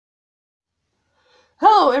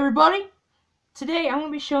Hello everybody! Today I'm going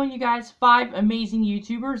to be showing you guys 5 amazing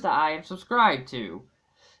YouTubers that I have subscribed to.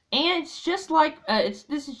 And it's just like, this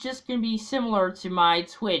is just going to be similar to my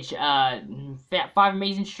Twitch, 5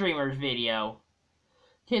 Amazing Streamers video.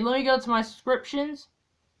 Okay, let me go to my subscriptions.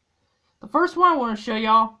 The first one I want to show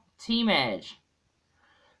y'all, Team Edge.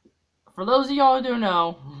 For those of y'all who don't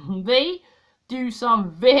know, they do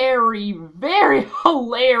some very, very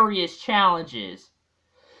hilarious challenges.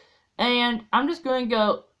 And I'm just going to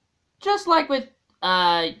go, just like with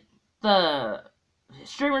the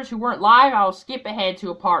streamers who weren't live, I'll skip ahead to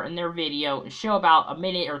a part in their video and show about a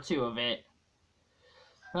minute or two of it.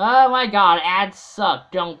 Oh my god, ads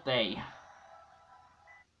suck, don't they?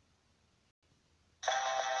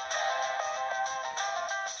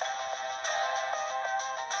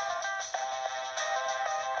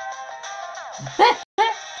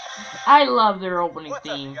 I love their opening theme. What's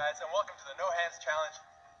up, you guys, and welcome to the No Hands Challenge.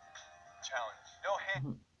 No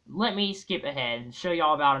hands. Let me skip ahead and show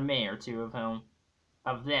y'all about a minute or two of them.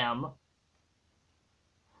 Okay.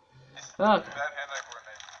 Bad hand-eye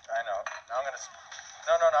coordination. I know. Now I'm gonna.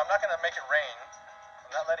 No. I'm not gonna make it rain.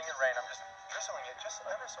 I'm not letting it rain. I'm just drizzling it, just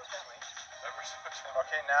ever so gently. Ever so gently.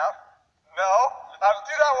 Okay, now. No, I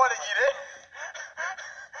do not want to eat it.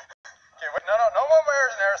 Okay, wait. No more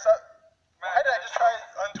marinara sauce. Why did I just try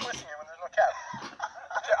untwisting it when there's no cap?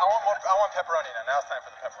 Okay, I want pepperoni now. Now it's time for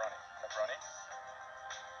the pepperoni. Pepperoni.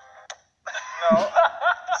 No.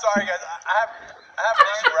 Sorry, guys. I have an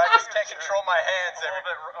issue where I just can't control my hands. A little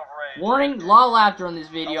bit of rage. Warning, a lot of laughter on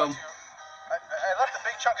this video. I left a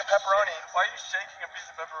big chunk of pepperoni. Why are you shaking a piece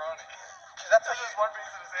of pepperoni? That's how just one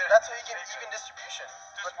piece of his hand. That's how you get even distribution.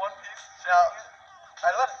 Just one piece. Now,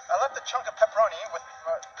 I left a chunk of pepperoni with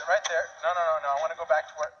right there. No. I want to go back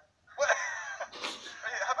to where. What?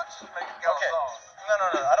 How about just make a calzone? Okay.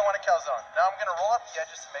 No. I don't want a calzone. Now I'm gonna roll up the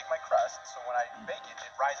edges to make my crust, so when I bake it,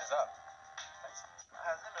 it rises up.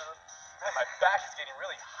 Man, my back is getting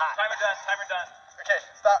really hot. Timer done. Okay,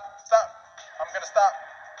 stop. I'm gonna stop.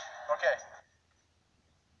 Okay.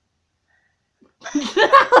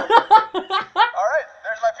 All right,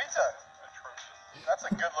 there's my pizza. That's a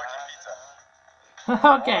good-looking pizza.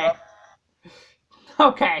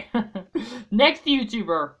 Okay. Next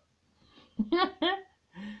YouTuber.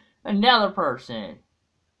 Another person.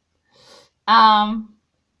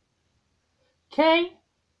 Okay.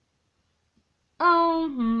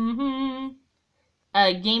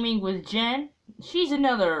 Gaming with Jen. She's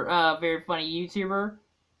another very funny YouTuber.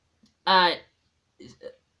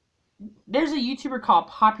 There's a YouTuber called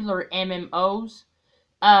Popular MMOs.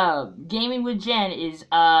 Gaming with Jen is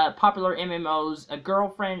Popular MMOs a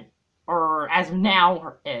girlfriend, or as of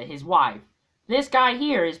now, his wife. This guy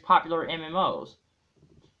here is Popular MMOs.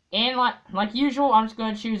 And like usual, I'm just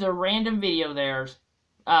going to choose a random video of theirs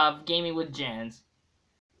of Gaming with Jen's.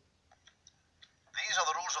 These are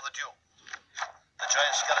the rules of the duel. The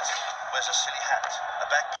giant skeleton wears a silly hat, a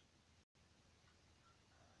back...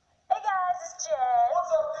 Hey guys, it's Jen.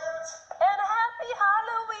 What's up, dudes? And happy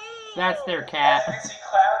Halloween! That's their cat. As you can see,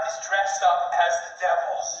 Cloud is dressed up as the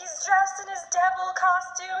devil. He's dressed in his devil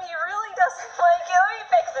costume. He really doesn't like it. Let me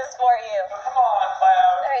fix this for you. Oh, come on,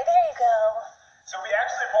 Cloud. Alright, there you go. So we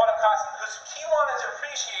actually bought him costume because he wanted to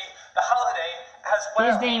appreciate the holiday as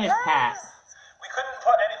well. His name is Pat. We couldn't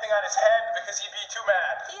put anything on his head because he'd be too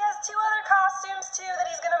mad. He has 2 other costumes too that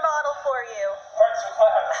he's gonna model for you. Alright, so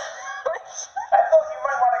Cloud, I thought you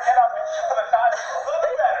might want to get up and show the costume a little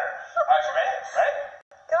bit better. Alright, you ready? Ready?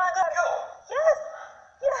 Go on. Go. Yes!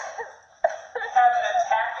 We have an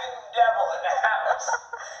attacking devil in the house.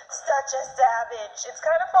 Such a savage. It's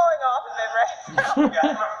kind of falling off of him right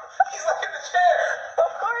now. He's like in the chair.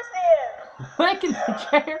 Of course he is. Like in the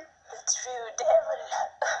chair. The true devil.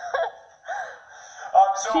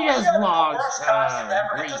 So She does we have the vlogs, worst costume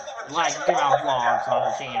ever. It doesn't even like fit give out like the vlogs devil. on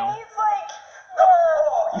her He channel. needs like No.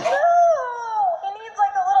 He needs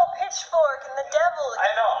like a little pitchfork and the devil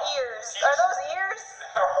I know. ears. He's- Are those ears?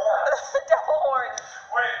 They're horns. The devil horns.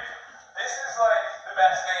 Wait, this is like the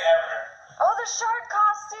best thing ever. Oh, the shark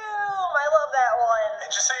costume! I love that one.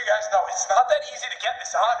 And just so you guys know, it's not that easy to get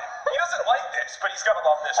this on him. He doesn't like this, but he's gonna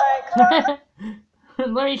love this All one. right, come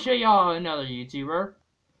on. Let me show y'all another YouTuber.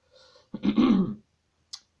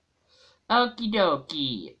 Okie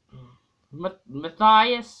dokie.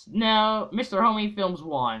 Matthias? No, Mr. Homie Films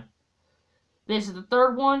 1. This is the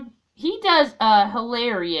third one. He does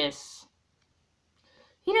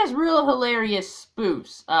real hilarious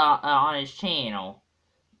spoofs on his channel.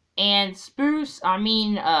 And spoofs are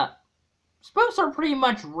pretty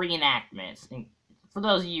much reenactments. And for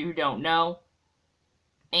those of you who don't know.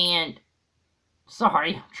 And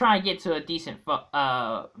sorry, I'm trying to get to a decent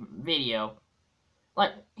video.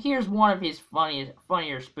 Like, here's one of his funnier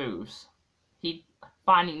spoofs. He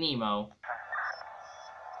Finding Nemo.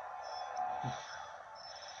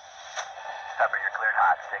 Pepper, you're cleared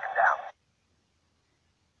hot. Take him down.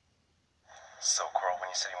 So, Coral, when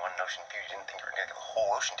you said you wanted an ocean view, you didn't think you were going to get the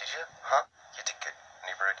whole ocean, did you? Huh? You did good.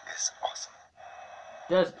 Neighborhood is awesome.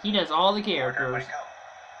 He does all the Where'd characters. everybody go?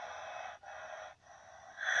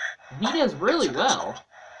 He does really Answer this, well. Coral.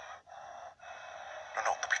 No,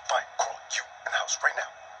 they'll be fine. Coral, you in the house right now.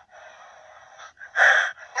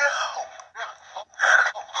 No!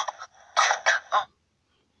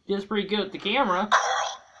 Does pretty good with the camera.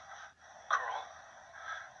 Coral.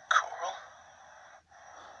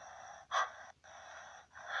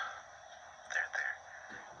 There.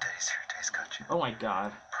 Daddy's here. Daddy's got you. Oh my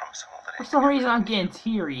god. Promise I won't let For anything some happen. reason I'm getting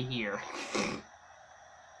teary here.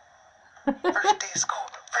 First day of school.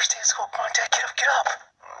 Come on, Dad, get up.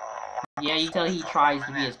 Yeah, you tell he tries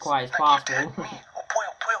to be as quiet as Not you, possible. Dad, me. Oh boy.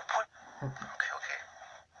 Okay.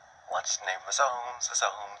 Let's name the zones.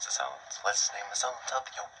 Let's name the zones of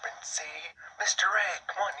the open sea. Mr. Egg,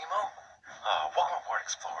 come on, Nemo. Welcome aboard,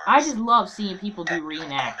 explorers. I just love seeing people do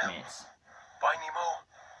reenactments. Bye, Nemo.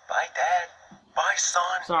 Bye, Dad. Bye, son.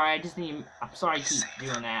 I'm sorry I keep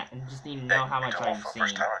doing that, and just need to know how much I've seen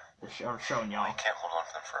or shown I y'all. can't hold on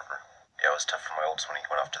to them forever. Yeah, it was tough for my oldest when he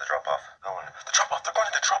went off to the drop-off. They're going to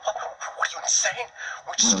the drop-off. What are you, insane?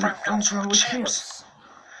 We just sprayed him down some chips.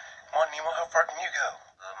 Come on, Nemo, how far can you go?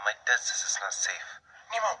 My dad says it's not safe.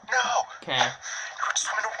 Nemo, no! Okay. You were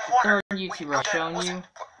swimming over the water. Third YouTuber I've shown you.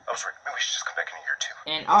 I was right. Maybe we should just come back in a year or two.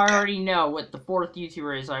 And I already know what the fourth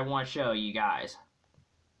YouTuber is I want to show you guys.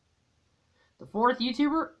 The fourth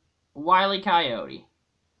YouTuber, Wile E. Coyote.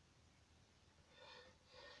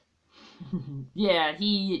 Yeah,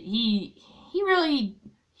 he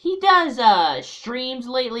does streams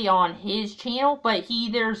lately on his channel, but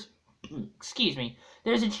there's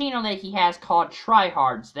a channel that he has called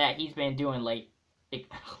Tryhards that he's been doing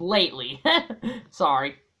lately.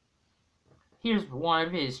 Sorry. Here's one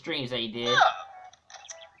of his streams that he did. What's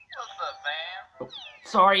up, man?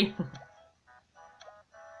 Sorry.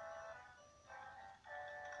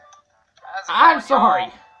 How's it I'm going, sorry.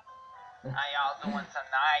 y'all? How y'all doing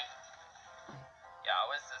tonight? Yo,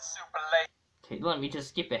 it's super late. Okay, let me just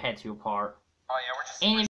skip ahead to a part. Oh yeah, we're just.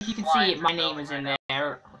 And if you can see it, my name is in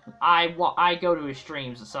there. I go to his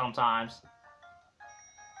streams sometimes.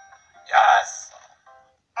 Yes.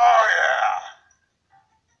 Oh yeah.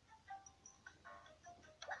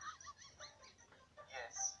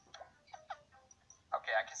 Yes.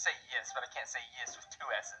 Okay, I can say yes, but I can't say yes with two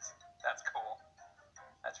S's. That's cool.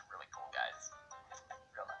 That's really cool, guys.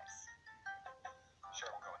 Real nice. Sure,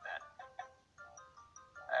 we'll go with that.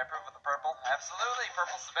 I approve of the purple. Absolutely,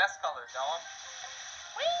 purple's the best color, Dylan.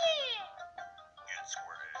 Whee! Get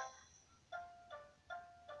squirted.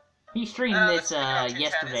 He streamed this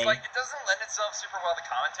yesterday. It's like it doesn't lend itself super well to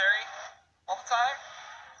commentary all the time.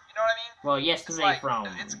 You know what I mean? Well, yesterday from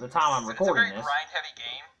the time I'm recording It's a very this. grind-heavy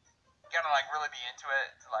game. You gotta like really be into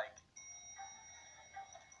it to like,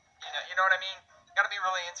 you know what I mean? You gotta be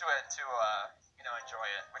really into it to enjoy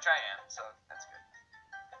it, which I am. So that's good.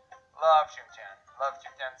 Love Toontown. Love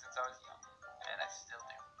Toontown since I was young, and I still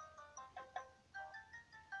do.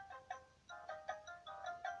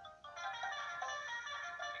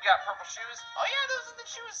 You got purple shoes? Oh yeah, those are the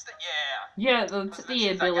shoes that Yeah, Those are the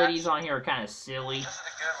shoes I got abilities you. on here are kind of silly. Those are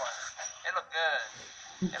the good ones. They look good.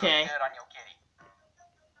 They Okay. look good on your kitty.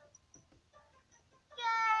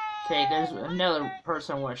 Okay, there's another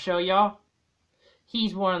person I want to show y'all.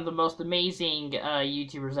 He's one of the most amazing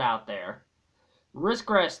YouTubers out there. Risk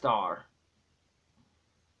Star.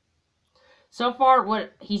 So far,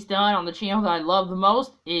 what he's done on the channel that I love the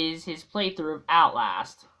most is his playthrough of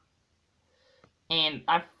Outlast. And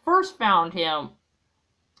I first found him,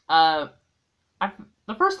 the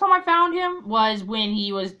first time I found him was when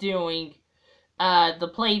he was doing, a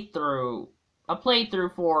playthrough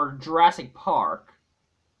for Jurassic Park.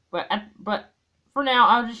 But for now,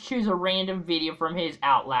 I'll just choose a random video from his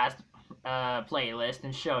Outlast playlist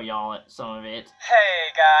and show y'all some of it.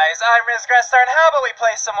 Hey guys, I'm Riz Gresstar, and how about we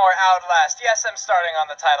play some more Outlast? Yes, I'm starting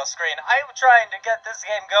on the title screen. I'm trying to get this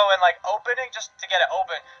game going, like opening, just to get it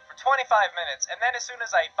open, for 25 minutes. And then as soon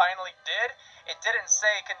as I finally did, it didn't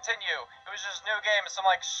say continue. It was just new game, so I'm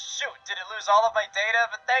like, shoot, did it lose all of my data?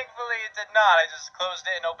 But thankfully it did not. I just closed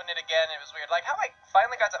it and opened it again. It was weird. Like, how I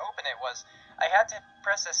finally got to open it was, I had to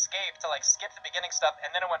press escape to like skip the beginning stuff,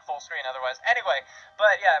 and then it went full screen otherwise. Anyway,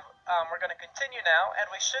 but yeah, we're gonna continue now, and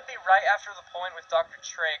we should be right after the point with Dr.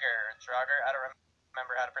 Traeger. I don't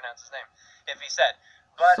remember how to pronounce his name. If he said,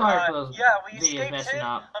 But, Sorry for those yeah, we videos escaped messing him.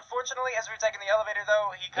 up. Unfortunately, as we were taking the elevator,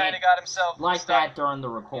 though, he kind of It- got himself Like stuck, that during the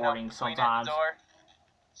you know, recording between sometimes. it and the door.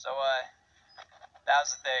 So, that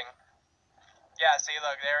was the thing. Yeah, see,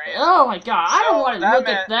 look, there he is. Oh my god, I don't So want to that look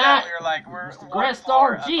meant at that. we were like, we're Mr. one Grestar,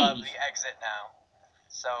 floor above jeez. the exit now.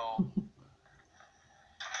 So,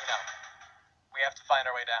 you know, we have to find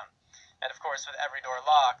our way down. And of course, with every door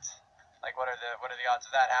locked, like, what are the odds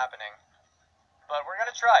of that happening? But we're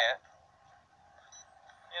gonna try it.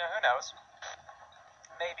 You know, who knows?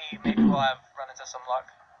 Maybe we'll run into some luck.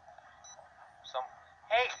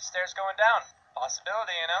 Hey, stairs going down.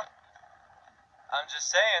 Possibility, you know? I'm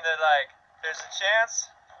just saying that, like, there's a chance.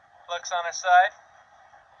 Luck's on our side.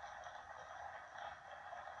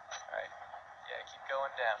 Alright. Yeah, keep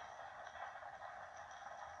going down.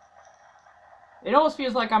 It almost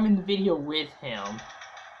feels like I'm in the video with him.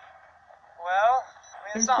 Well, I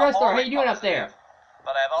mean, it's Mr. not Grestar, how wholly you doing up positive, there?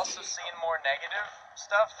 but I've also seen more negative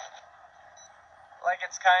stuff. Like,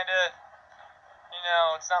 it's kind of, you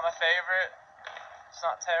know, it's not my favorite. It's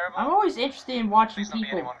not terrible. I'm always interested in watching Please don't be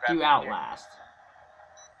people anyone do grabbing Outlast.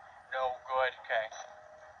 No good. Okay.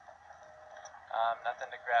 Nothing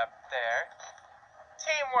to grab there.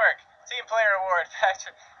 Teamwork. Team player award.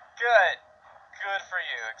 Patrick. Good. Good for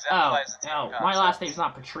you. Exemplifies the team concept. My last name's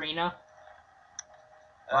not Patrina.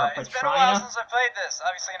 Or It's been a while Patrina. since I played this,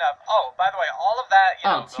 obviously enough. Oh, by the way, all of that, you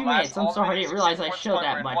know, 2 the minutes. I'm all sorry, I the didn't realize I 64 showed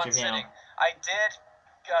that were in much one of him. sitting. I did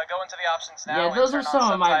go into the options now. Yeah, and those are turn on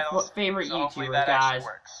some of my subtitles, favorite so hopefully YouTubers, that actually guys.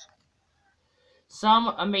 works. Some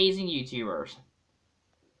amazing YouTubers.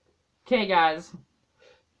 Okay, guys.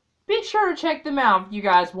 Be sure to check them out if you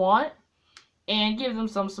guys want. And give them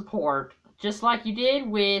some support. Just like you did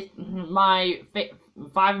with my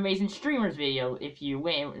 5 Amazing Streamers video, if you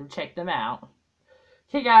went and check them out.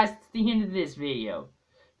 Okay, guys, that's the end of this video.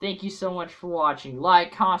 Thank you so much for watching.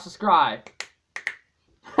 Like, comment, subscribe.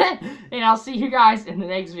 And I'll see you guys in the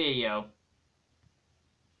next video.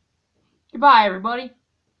 Goodbye, everybody.